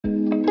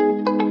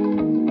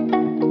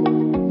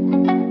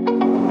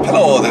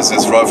Hello, this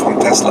is Rolf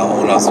from Tesla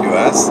Owners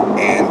US,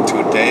 and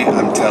today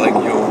I'm telling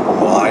you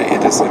why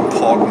it is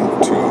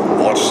important to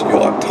watch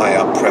your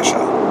tire pressure.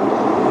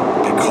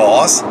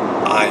 Because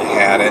I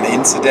had an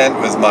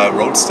incident with my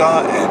Roadster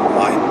and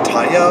my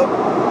tire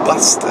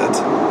busted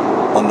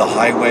on the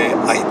highway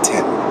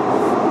I-10.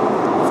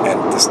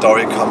 And the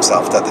story comes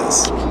after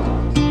this.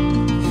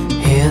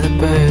 Hear the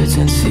birds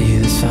and see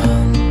the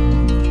sun.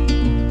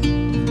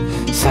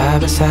 Side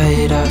by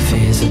side our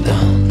fears are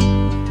done.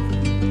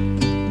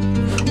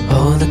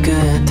 Oh, the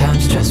good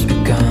times just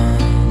begun.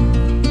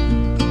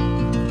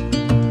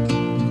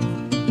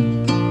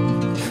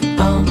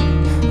 Oh,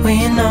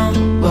 we know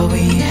what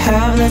we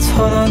have, let's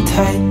hold on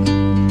tight.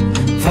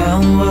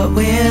 Found what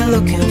we're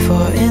looking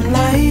for in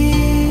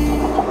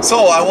life.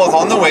 So I was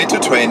on the way to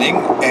training,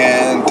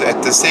 and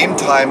at the same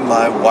time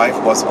my wife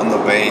was on the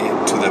way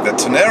to the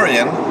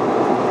veterinarian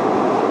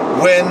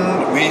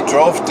when we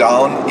drove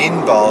down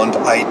inbound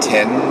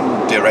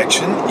I-10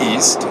 direction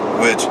east,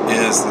 which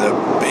is the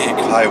big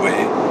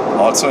highway,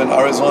 also in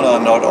Arizona,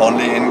 not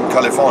only in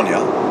California.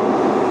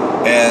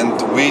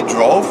 And we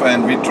drove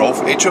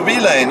HOV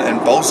lane, and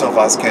both of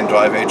us can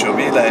drive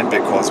HOV lane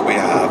because we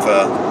have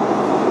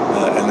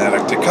an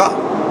electric car.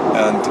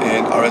 And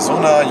in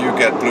Arizona you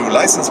get blue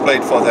license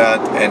plate for that,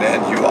 and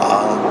then you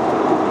are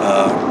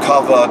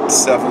covered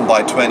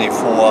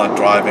 7x24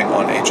 driving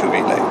on HOV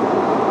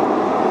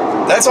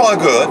lane. That's all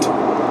good.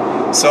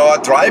 So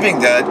I'm driving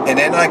that, and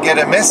then I get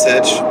a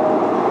message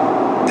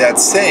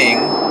that's saying,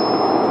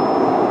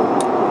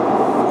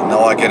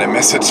 now I get a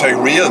message, a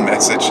real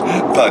message,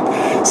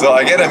 but so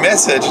I get a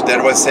message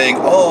that was saying,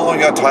 oh,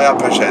 your tire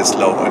pressure is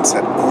low. And I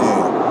said,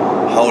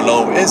 how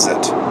low is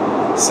it?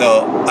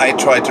 So I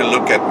tried to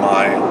look at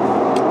my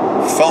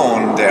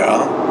phone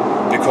there,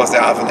 because they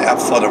have an app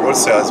for the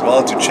Roadster as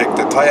well to check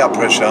the tire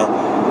pressure,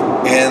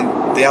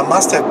 and there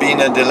must have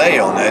been a delay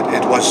on it.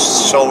 It was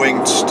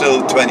showing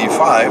still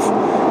 25,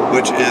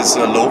 which is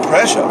a low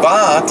pressure.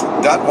 But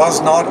that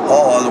was not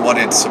all what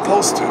it's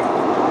supposed to,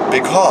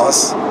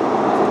 because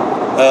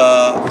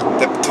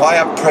the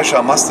tire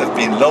pressure must have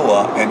been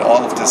lower, and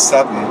all of a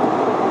sudden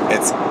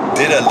it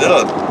did a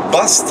little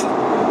bust,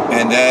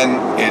 and then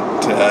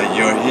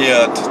you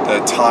heard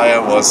the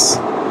tire was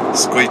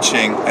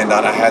screeching, and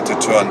then I had to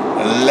turn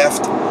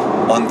left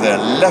on the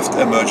left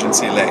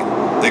emergency lane.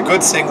 The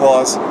good thing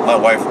was my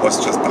wife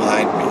was just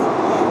behind me,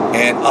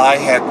 and I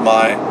had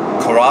my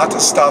karate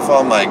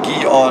stuffer, my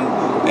gi on,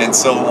 and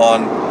so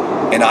on,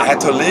 and I had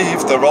to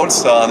leave the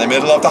Roadster in the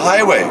middle of the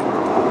highway.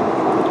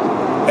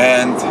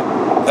 And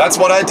that's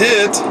what I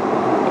did.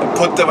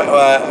 Put the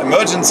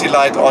emergency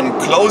light on,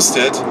 closed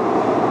it,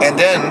 and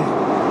then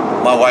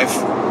my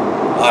wife,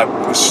 I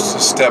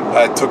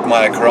took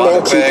my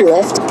karate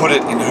bag, put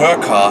it in her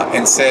car,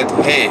 and said,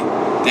 hey,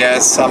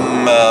 there's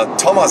some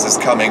Thomas is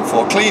coming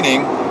for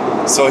cleaning,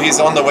 so he's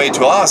on the way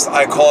to us.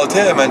 I called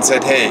him and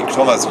said, hey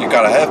Thomas, you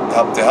gotta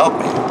help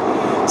me.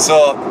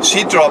 So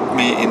she dropped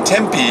me in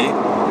Tempe,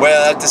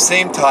 where at the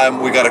same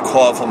time we got a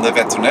call from the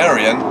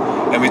veterinarian,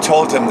 and we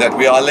told him that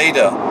we are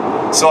later.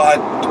 So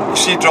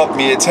she dropped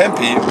me at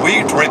Tempe,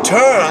 we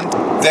returned,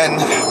 then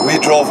we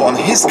drove on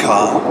his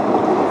car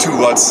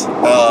towards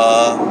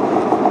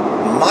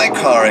my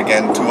car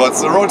again,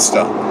 towards the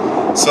Roadster.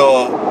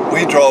 So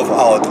we drove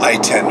out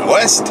I-10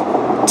 West,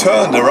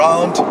 turned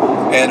around,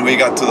 and we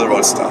got to the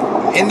Roadster.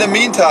 In the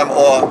meantime,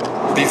 or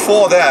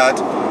before that,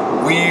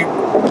 we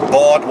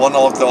bought one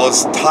of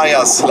those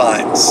tire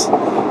slimes,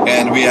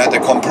 and we had a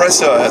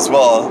compressor as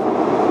well.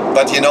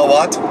 But you know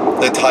what?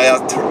 The tire,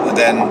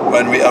 then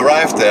when we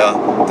arrived there,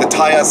 the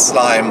tire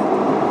slime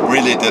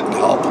really didn't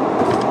help.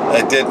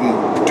 It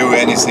didn't do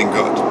anything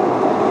good.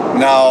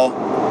 Now,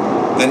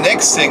 the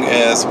next thing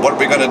is what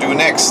we're gonna do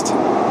next.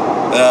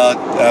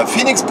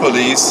 Phoenix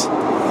police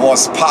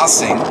was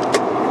passing,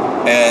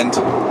 and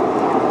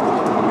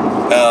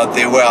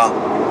they were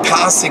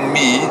passing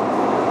me,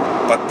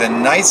 but the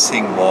nice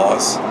thing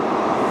was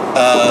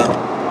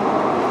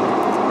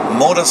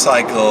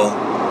motorcycle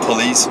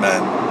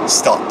policeman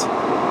stopped,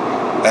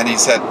 and he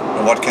said,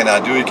 what can I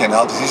do? You can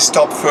help. He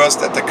stopped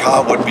first at the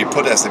car what we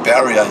put as a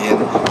barrier in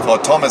for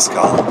Thomas'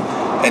 car,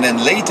 and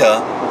then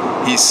later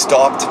he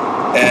stopped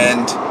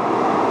and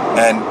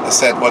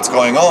said what's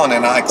going on,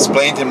 and I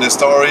explained him the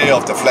story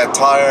of the flat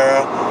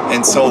tire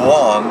and so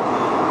on,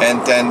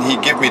 and then he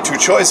gave me two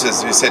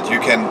choices. He said, you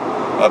can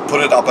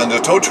put it up on the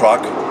tow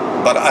truck,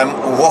 but I'm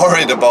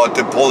worried about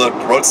the bullet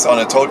Roadster on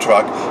a tow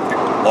truck,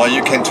 or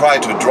you can try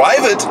to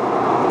drive it,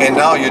 and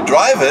now you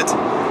drive it,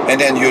 and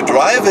then you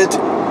drive it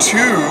to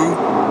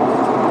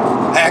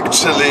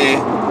actually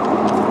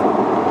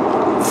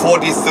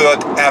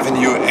 43rd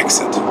Avenue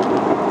exit.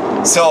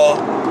 So,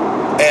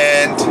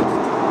 and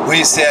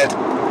we said,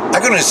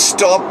 I'm gonna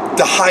stop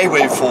the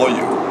highway for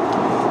you.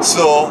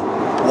 So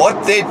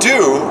what they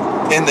do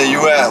in the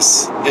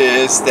US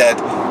is that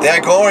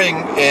they're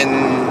going in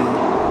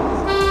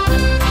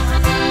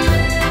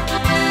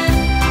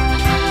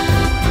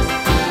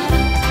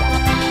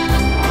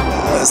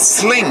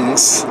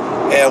slings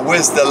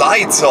with the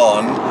lights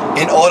on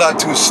in order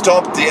to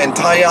stop the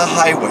entire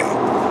highway.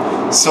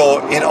 So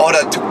in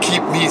order to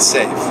keep me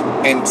safe,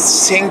 and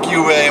thank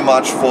you very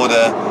much for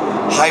the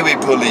highway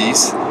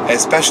police,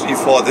 especially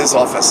for this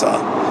officer,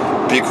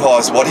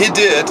 because what he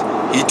did,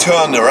 he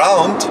turned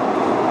around,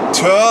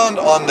 turned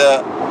on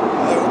the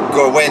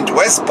went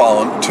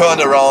westbound,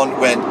 turned around,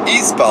 went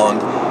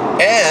eastbound,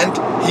 and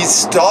he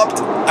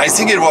stopped. I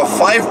think it were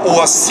 5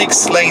 or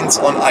 6 lanes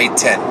on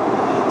I-10.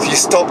 He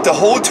stopped the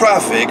whole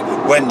traffic,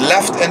 went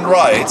left and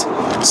right,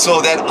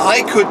 so that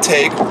I could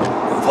take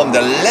from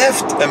the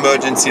left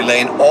emergency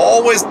lane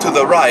always to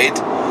the right,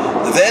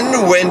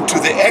 then went to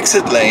the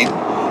exit lane,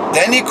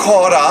 then he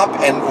caught up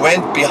and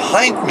went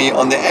behind me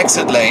on the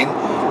exit lane,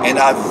 and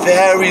I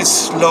very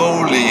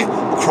slowly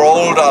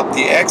crawled up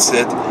the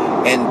exit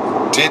and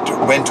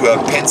went to a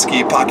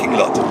Penske parking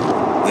lot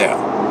there.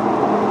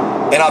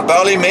 And I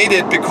barely made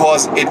it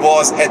because it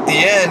was at the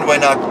end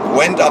when I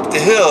went up the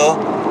hill,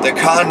 the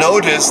car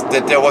noticed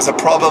that there was a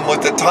problem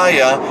with the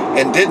tire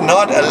and did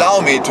not allow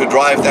me to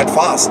drive that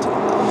fast.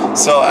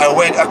 So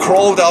I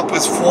crawled up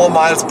with 4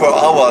 miles per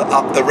hour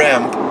up the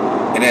ramp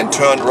and then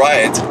turned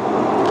right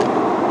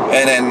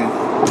and then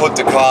put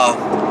the car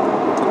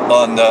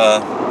on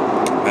the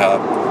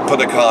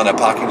in a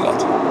parking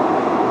lot.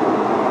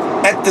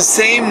 At the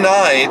same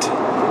night,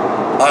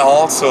 I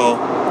also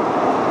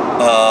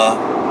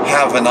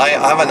have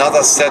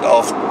another set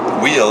of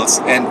wheels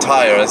and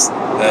tires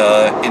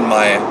in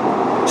my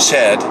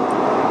shed,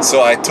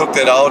 so I took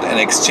that out and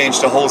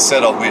exchanged the whole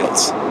set of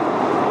wheels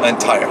and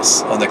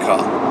tires on the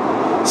car.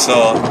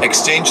 So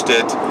exchanged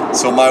it,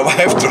 so my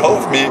wife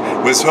drove me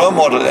with her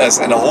Model S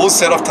and a whole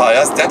set of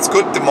tires. That's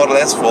good, the Model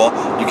S for.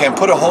 You can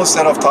put a whole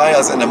set of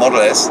tires in the Model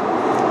S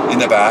in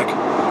the back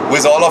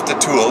with all of the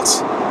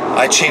tools.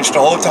 I changed the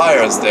whole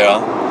tires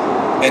there,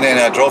 and then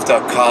I drove the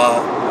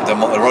car, the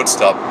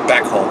Roadster,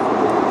 back home.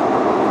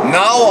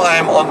 Now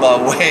I'm on my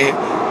way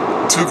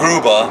to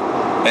Gruber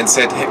and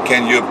said, hey,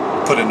 can you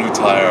put a new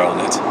tire on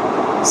it?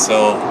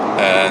 So,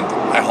 and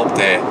I hope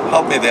they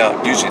help me there.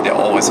 Usually they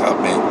always help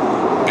me,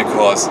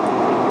 because,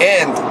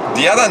 and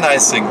the other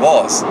nice thing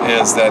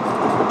is that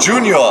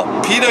Junior,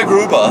 Peter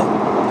Gruber,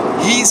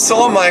 he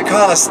saw my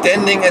car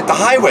standing at the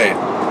highway.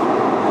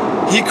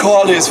 He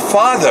called his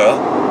father,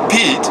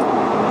 Pete,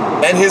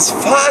 and his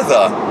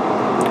father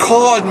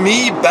called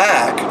me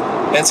back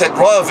and said,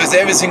 Rolf, is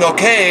everything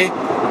okay?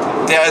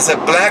 There is a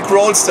black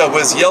Roadster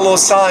with yellow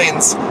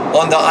signs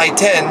on the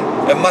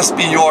I-10. It must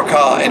be your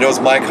car. And it was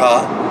my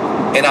car.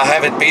 And I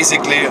have it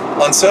basically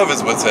on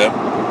service with him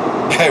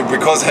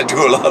because I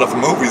do a lot of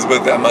movies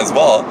with them as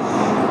well.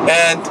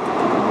 And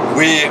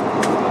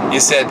he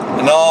said,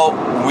 no,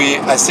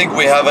 I think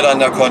we have it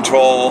under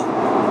control.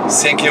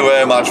 Thank you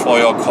very much for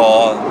your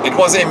call. It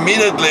was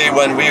immediately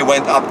when we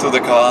went up to the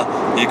car,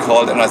 he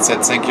called and I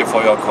said, thank you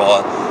for your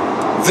call.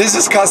 This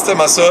is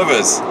customer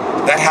service.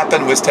 That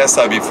happened with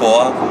Tesla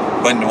before.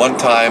 When one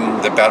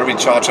time the battery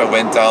charger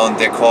went down,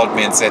 they called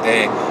me and said,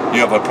 hey,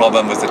 you have a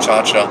problem with the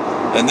charger.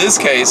 In this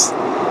case,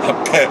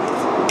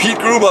 Pete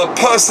Gruber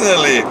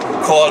personally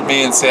called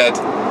me and said,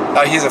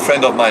 he's a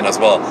friend of mine as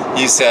well.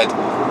 He said,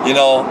 you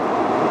know,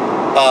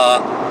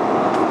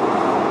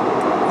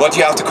 what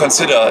you have to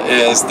consider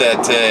is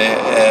that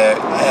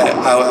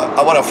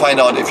I want to find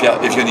out if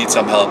you need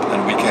some help,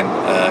 and we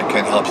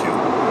can help you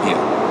here.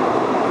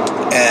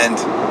 And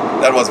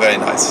that was very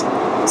nice.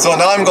 So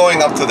now I'm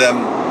going up to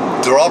them,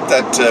 drop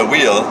that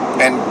wheel,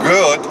 and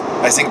good.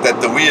 I think that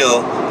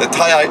the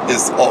tire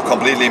is all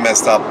completely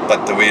messed up,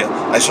 but the wheel,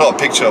 I show a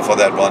picture for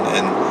that one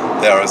in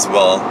there as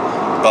well.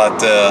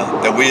 But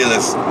the wheel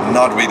is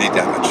not really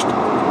damaged,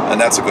 and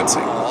that's a good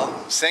thing.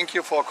 Thank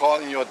you for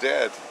calling your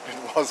dad. It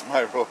was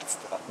my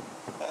Roadster.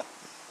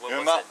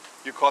 Remember,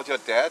 you called your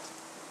dad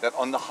that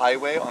on the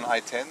highway on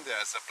I-10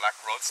 there's a black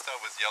Roadster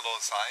with yellow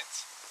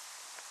signs?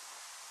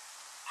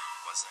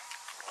 Was there?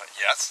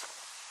 Yes.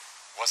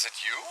 Was it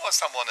you or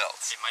someone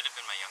else? It might have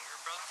been my younger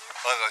brother.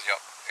 Oh, yeah.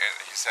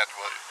 He said,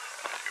 well,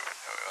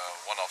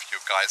 one of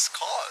you guys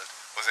called.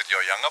 Was it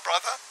your younger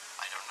brother?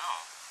 I don't know.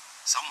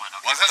 Someone.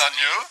 Okay, was it not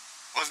you?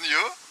 Wasn't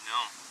you?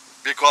 No.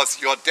 Because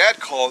your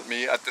dad called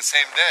me at the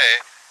same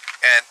day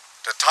and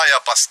the tire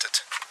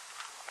busted,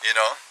 you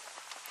know,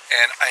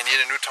 and I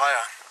need a new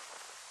tire.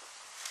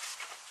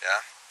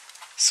 Yeah.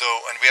 So,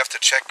 and we have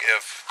to check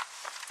if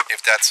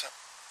that's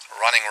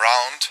running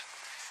round.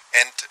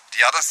 And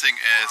the other thing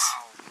is,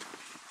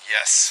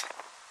 yes.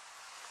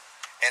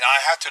 And I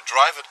had to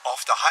drive it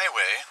off the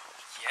highway,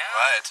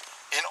 right,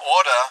 in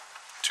order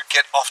to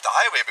get off the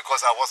highway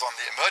because I was on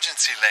the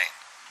emergency lane,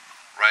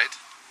 right?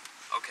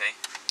 Okay.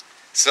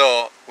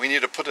 So we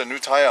need to put a new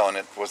tire on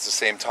it with the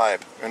same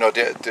type. You know,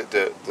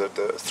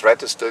 the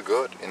thread is still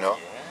good, you know.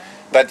 Yeah.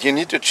 But you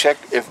need to check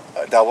if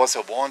there was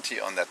a warranty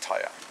on that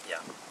tire. Yeah.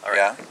 All right.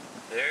 Yeah.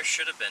 There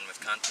should have been with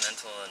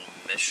Continental and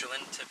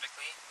Michelin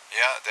typically.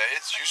 Yeah, there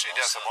is. Usually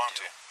there's a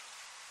warranty.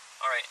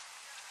 All right.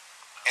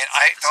 And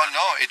I don't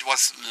know, it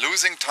was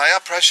losing tire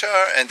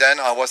pressure, and then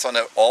I was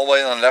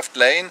always on left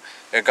lane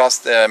because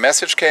the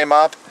message came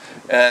up,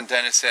 and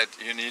then it said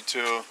you need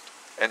to,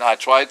 and I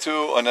tried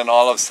to, and then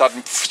all of a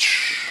sudden,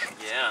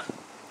 yeah.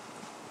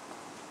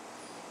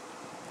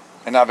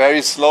 And now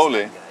very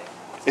slowly.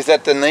 Is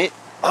that the nail?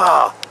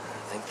 Ah, I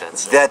think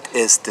that's it. that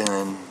is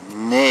the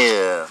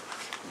nail.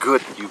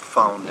 Good, you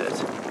found it.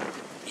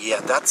 Yeah,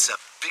 that's a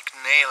big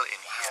nail in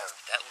here.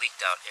 That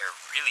leaked out air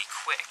really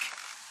quick.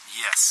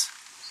 Yes.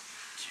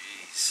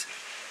 Jeez.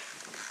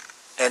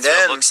 And That's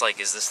what then, it looks like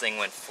is this thing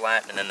went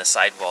flat and then the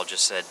sidewall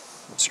just said,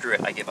 screw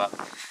it, I give up.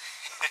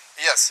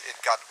 yes, it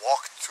got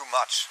walked too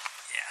much.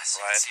 Yeah, so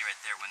you Right. can see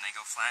right there, when they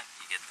go flat,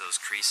 you get those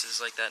creases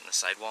like that in the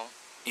sidewall.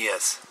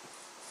 Yes.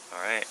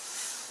 Alright.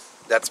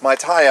 That's my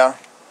tire.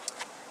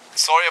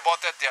 Sorry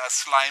about that, there's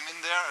slime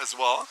in there as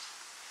well.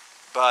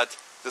 But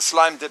the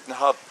slime didn't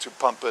help to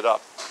pump it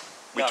up.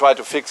 We No. tried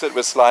to fix it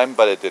with slime,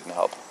 but it didn't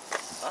help.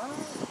 Oh,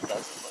 it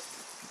doesn't look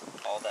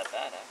all that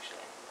bad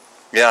actually.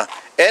 Yeah,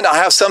 and I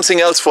have something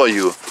else for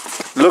you.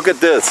 Look at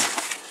this.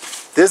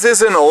 This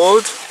is an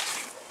old...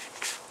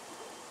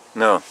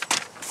 No,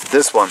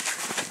 this one.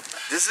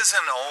 This is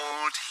an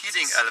old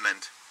heating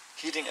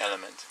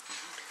element.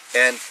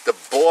 And the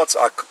boards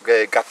are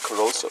got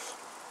corrosive.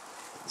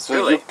 So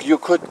Really? you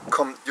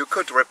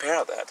could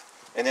repair that,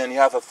 and then you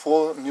have a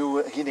full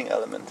new heating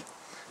element.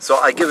 So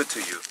I give it to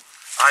you.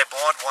 I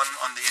bought one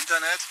on the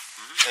internet,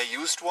 a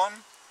used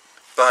one,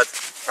 but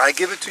I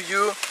give it to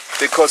you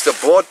because the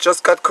board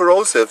just got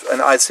corrosive,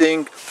 and I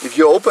think if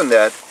you open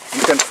that,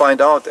 you can find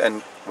out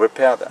and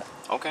repair that.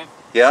 Okay.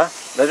 Yeah,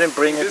 let him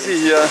bring it. Busy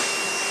here.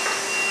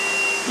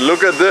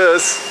 Look at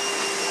this.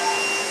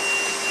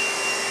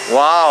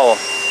 Wow.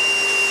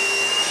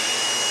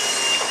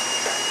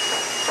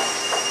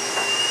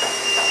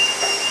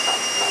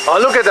 Oh,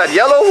 look at that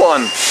yellow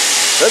one.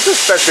 That's a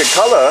special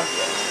color.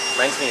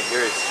 Reminds me of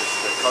yours,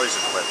 just the colors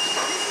are flipped.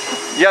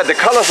 Yeah, the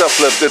colors are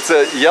flipped. It's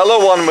a yellow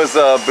one with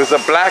a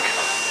black.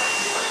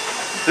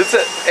 Is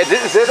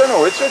it an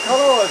original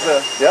color or is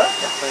it? Yeah?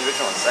 That's the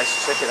original ones.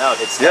 Actually, check it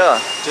out. It's Yeah.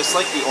 just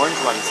like the orange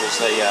ones.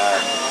 There's a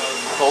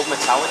gold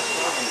metallic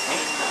in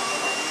paint.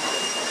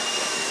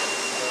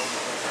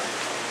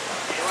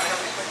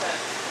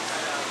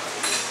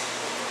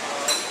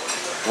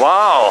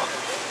 Wow.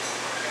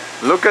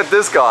 Look at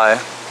this guy.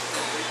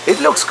 It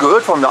looks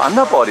good from the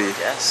underbody.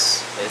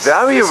 Yes. It's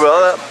Very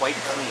well. Quite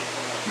clean.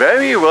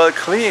 Very well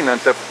clean, and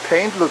the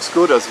paint looks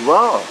good as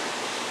well.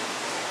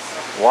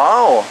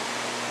 Wow.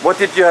 What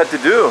did you have to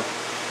do?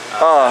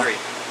 Battery.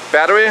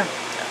 Battery?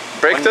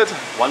 Braked it?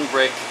 One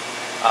brick.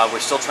 We're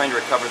still trying to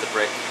recover the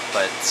brick,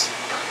 but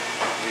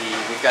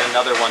we've got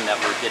another one that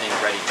we're getting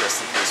ready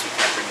just in case we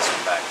can't bring this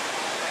one back.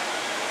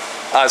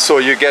 So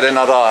you get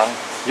another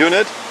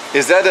unit?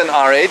 Is that an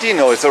R80?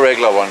 No, it's a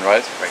regular one,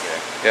 right? Regular.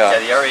 Yeah.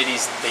 Yeah, the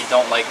R80s, they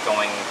don't like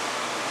going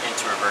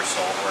into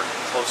reversal or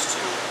close to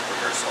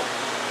reversal.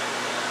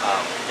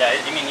 Yeah,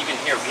 I mean, even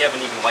here, we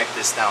haven't even wiped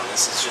this down.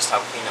 This is just how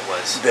clean it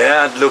was.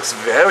 That looks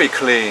very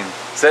clean.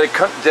 So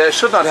there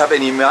should not have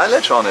any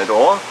mileage on it,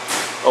 or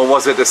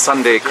was it a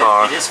Sunday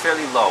car? It is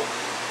fairly low.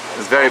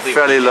 It's very Probably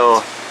fairly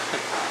low.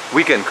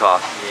 weekend. Weekend car.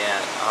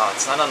 Yeah,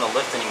 it's not on the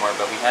lift anymore,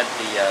 but we had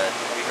the,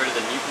 have you heard of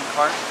the Newton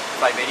car,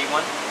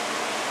 581?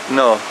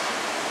 No.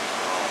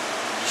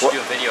 You should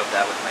do a video of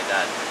that with my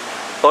dad.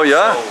 Oh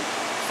yeah? So,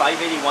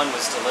 581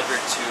 was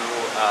delivered to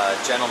a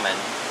gentleman,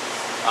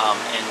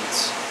 and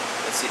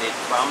let's see, they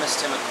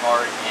promised him a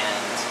card,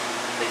 and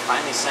they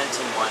finally sent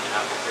him one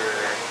after...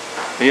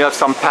 You have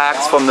some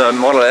packs from the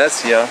Model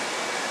S here.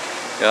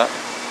 Yeah.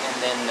 And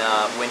then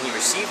when he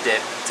received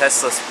it,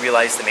 Tesla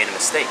realized they made a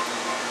mistake.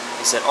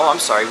 He said, oh, I'm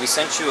sorry, we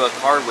sent you a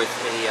car with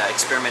a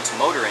experimental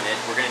motor in it.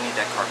 We're going to need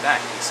that car back.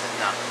 And he said,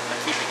 no,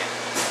 I'm keeping it.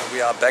 We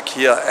are back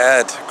here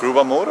at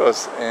Gruber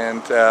Motors,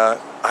 and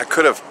I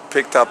could have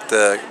picked up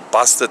the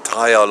busted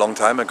tire a long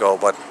time ago,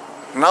 but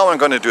now I'm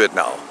going to do it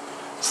now.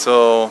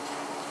 So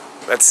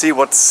let's see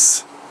what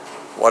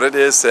it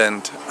is,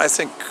 and I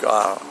think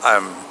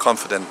I'm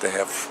confident they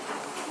have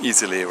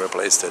easily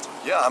replaced it.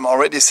 Yeah, I'm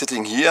already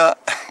sitting here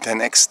the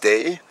next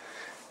day,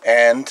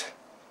 and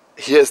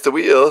here's the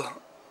wheel.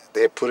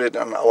 They put it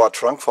on our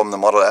trunk from the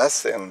Model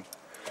S, and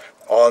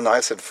all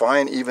nice and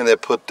fine. Even they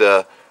put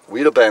the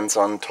wheel bands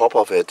on top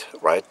of it,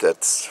 right?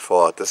 These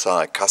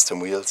are custom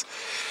wheels.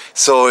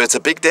 So it's a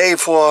big day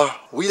for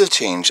wheel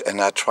change,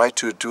 and I try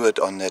to do it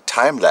on the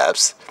time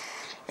lapse,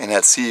 and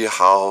I'll see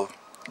how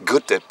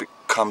good that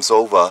comes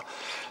over.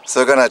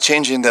 So I'm gonna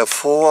change in the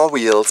 4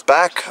 wheels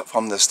back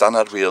from the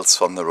standard wheels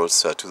from the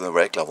Roadster to the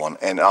regular one,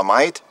 and I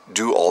might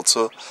do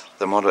also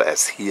the Model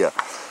S here,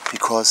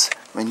 because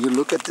when you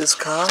look at this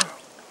car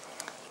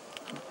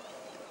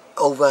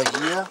over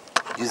here,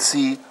 you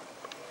see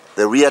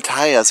the rear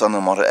tires on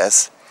the Model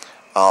S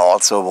are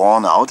also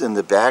worn out in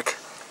the back,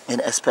 and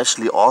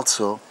especially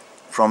also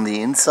from the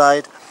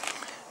inside,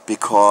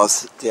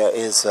 because there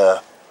is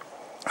a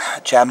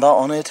chamber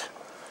on it,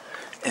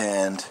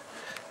 and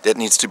that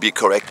needs to be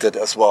corrected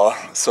as well.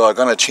 So I'm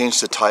gonna change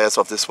the tires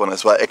of this one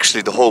as well,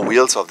 actually the whole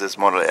wheels of this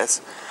Model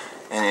S.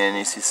 And then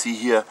as you see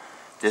here,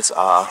 these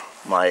are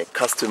my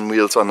custom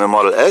wheels on the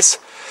Model S,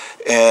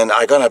 and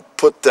I'm gonna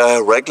put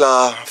the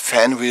regular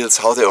fan wheels,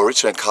 how the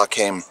original car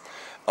came,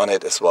 on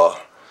it as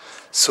well.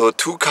 So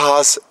 2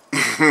 cars,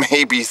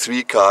 maybe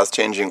 3 cars,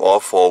 changing all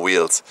 4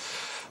 wheels.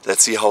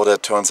 let's see how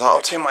that turns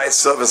out. In my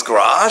service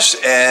garage,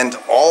 and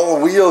all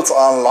wheels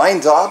are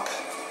lined up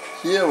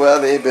here where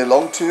they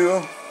belong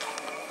to.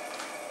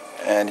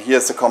 And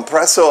here's the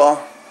compressor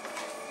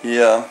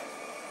here,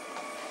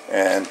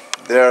 and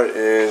there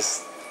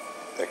is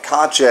the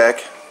car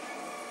jack,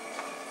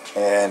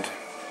 and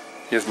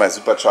here's my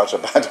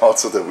supercharger, but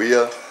also the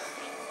wheel.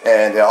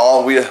 And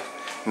all will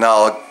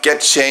now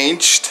get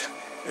changed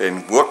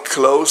in work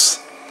clothes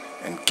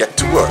and get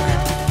to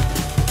work.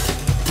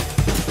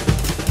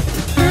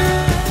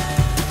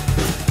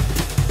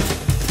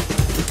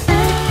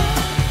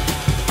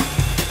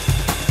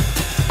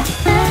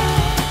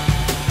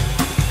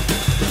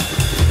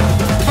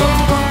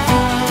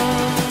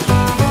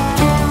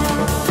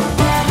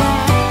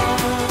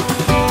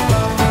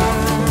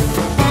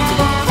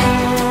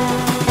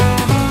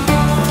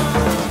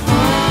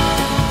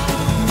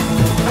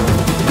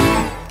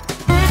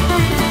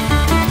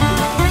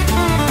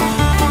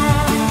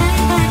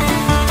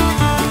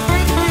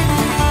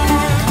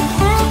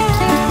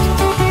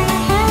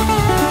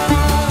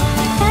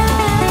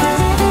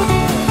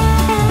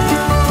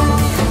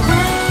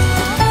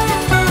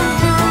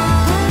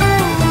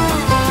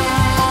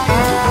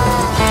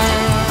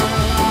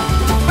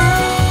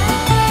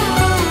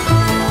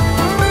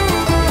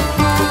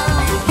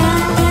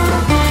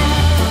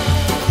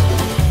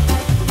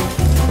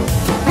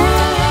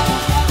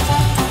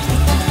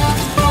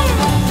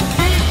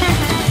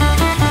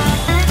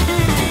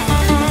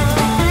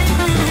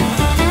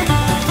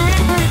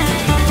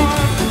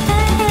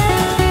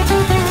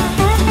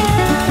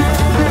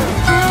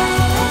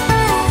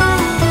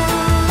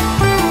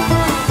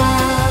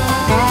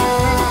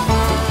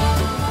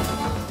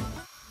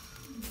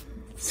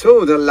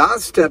 So the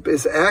last step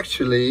is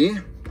actually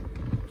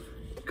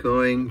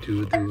going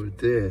to do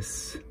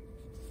this.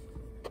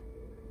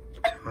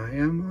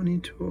 Tire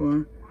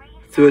monitor,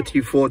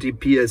 30-40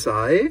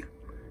 PSI.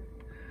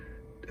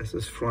 This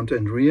is front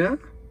and rear.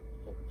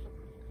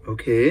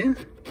 Okay,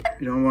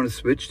 you don't want to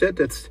switch that.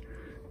 That's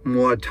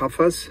more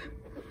tougher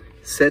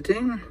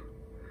setting.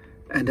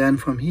 And then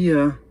from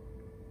here,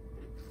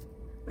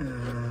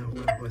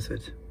 where was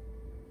it?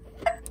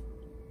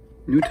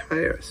 New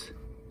tires.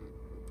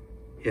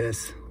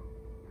 Yes.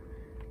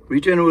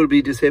 Regen will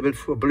be disabled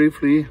for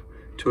briefly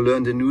to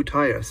learn the new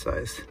tire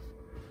size.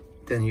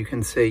 Then you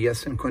can say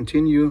yes and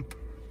continue,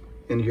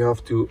 and you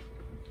have to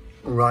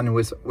run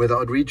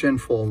without regen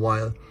for a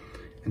while,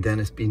 and then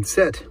it's been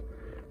set.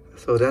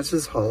 So that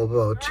is how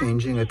about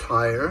changing a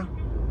tire.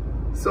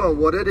 So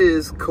what it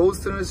is,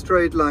 coast in a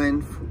straight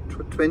line,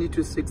 20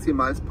 to 60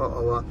 miles per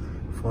hour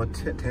for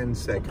 10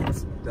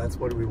 seconds. That's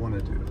what we want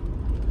to do.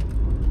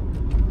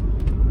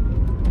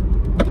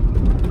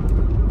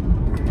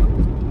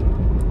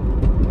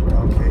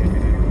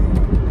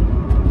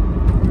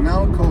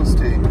 Now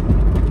coasting,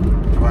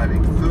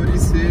 driving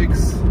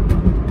 36,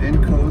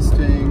 then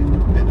coasting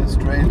in a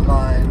straight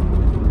line,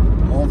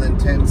 more than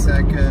 10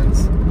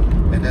 seconds,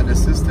 and then the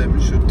system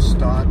should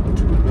start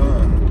to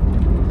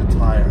learn the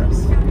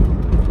tires.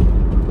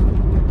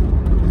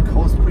 It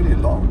coasts pretty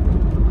long.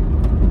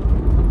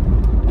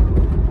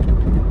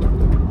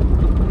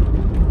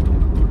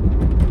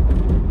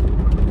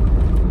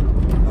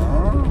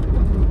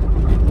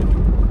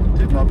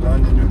 Did not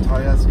learn the new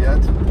tires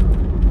yet.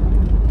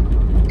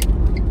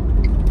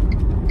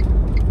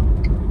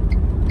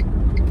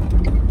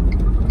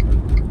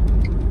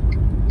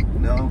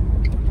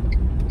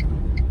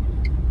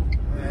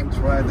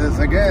 Try this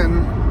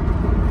again,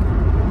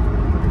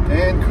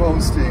 and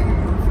coasting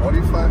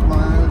 45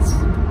 miles.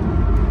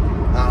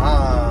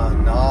 Aha,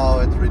 now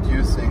it's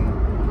reducing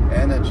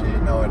energy.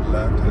 Now it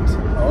learned it.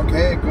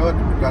 Okay, good.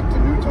 We got the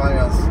new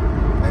tires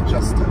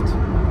adjusted.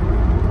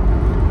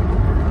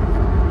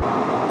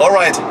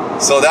 Alright,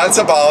 so that's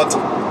about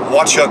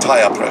watch your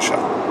tire pressure.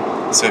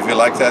 So if you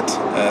like that,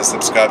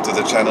 subscribe to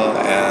the channel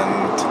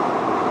and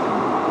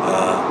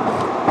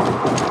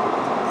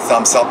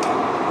thumbs up.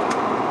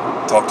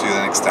 Talk to you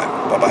the next time.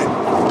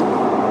 Bye-bye.